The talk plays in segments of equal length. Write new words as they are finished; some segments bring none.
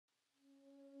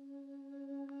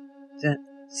The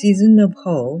season of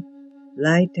hope,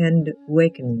 light and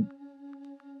awakening.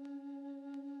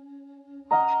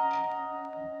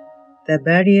 The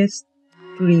various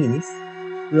trees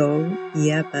grow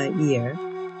year by year,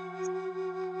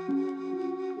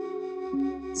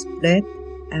 spread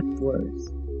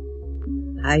upwards,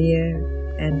 higher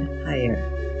and higher.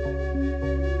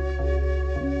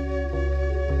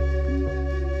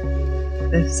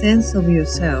 The sense of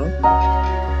yourself,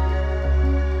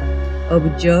 of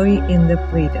joy in the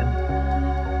freedom,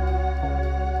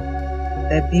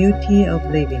 the beauty of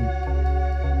living.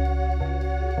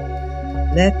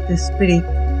 Let the spirit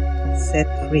set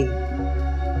free.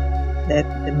 Let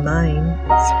the mind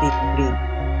speak free.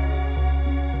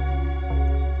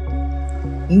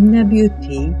 Inner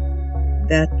beauty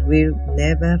that will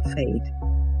never fade.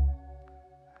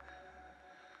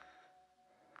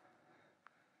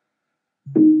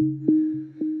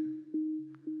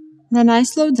 Then I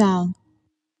slow down,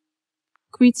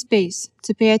 create space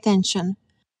to pay attention,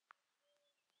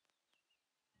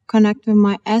 connect with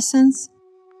my essence,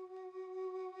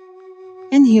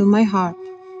 and heal my heart.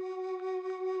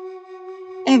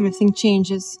 Everything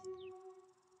changes,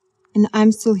 and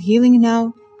I'm still healing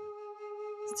now,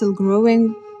 still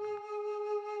growing,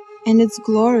 and it's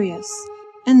glorious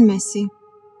and messy.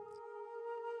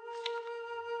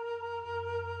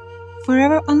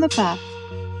 Forever on the path,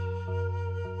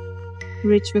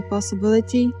 rich with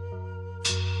possibility,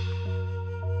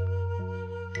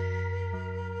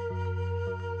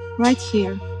 right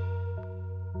here,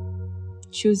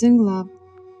 choosing love.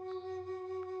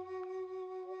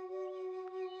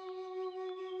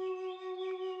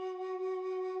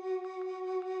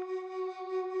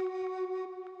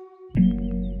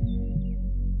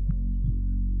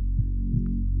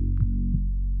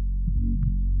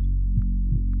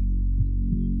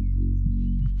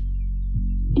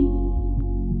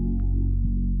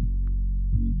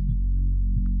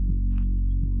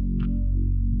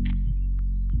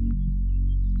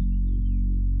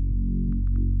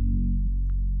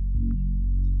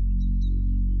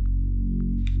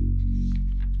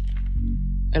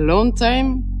 Alone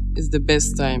time is the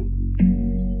best time.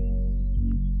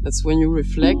 That's when you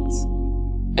reflect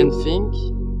and think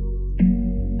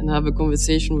and have a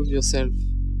conversation with yourself.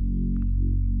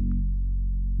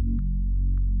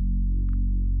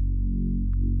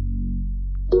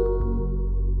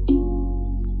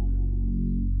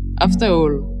 After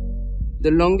all,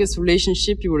 the longest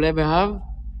relationship you will ever have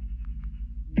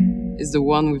is the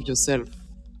one with yourself.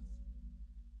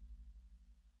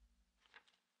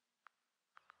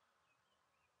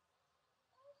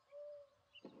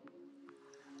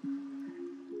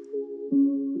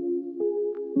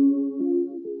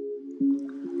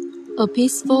 A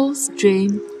peaceful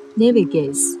stream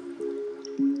navigates,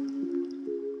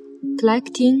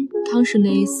 collecting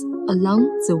consciousness along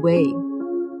the way.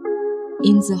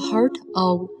 In the heart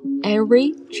of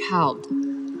every child,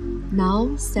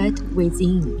 now set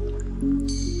within.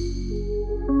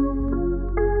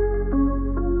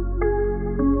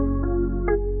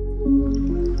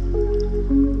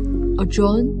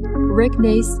 Adorn,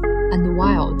 richness and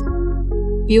wild,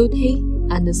 beauty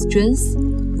and strength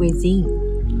within.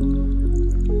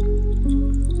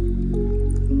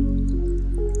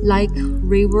 Like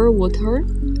river water,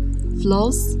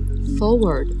 flows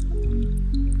forward,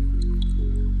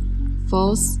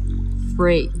 falls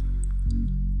free.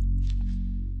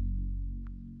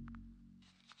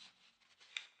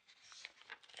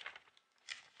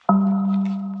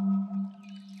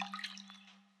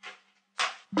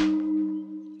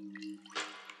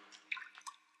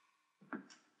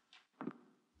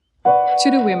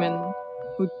 To the women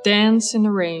who dance in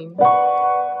the rain,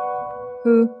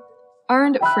 who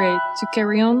aren't afraid to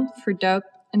carry on through doubt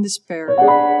and despair.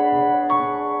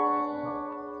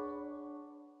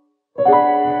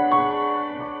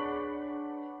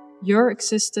 Your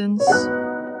existence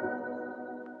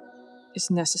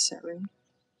is necessary.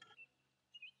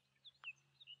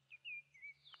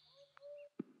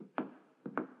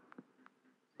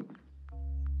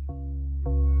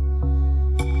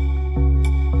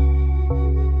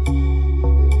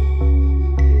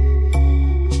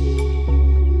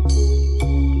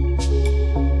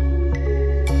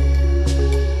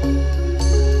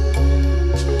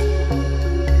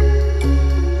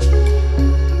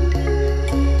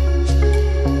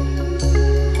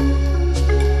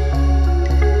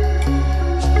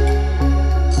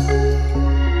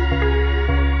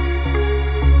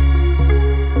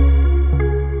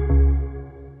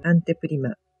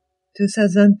 ANTEPRIMA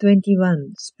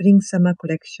 2021 Spring Summer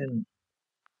Collection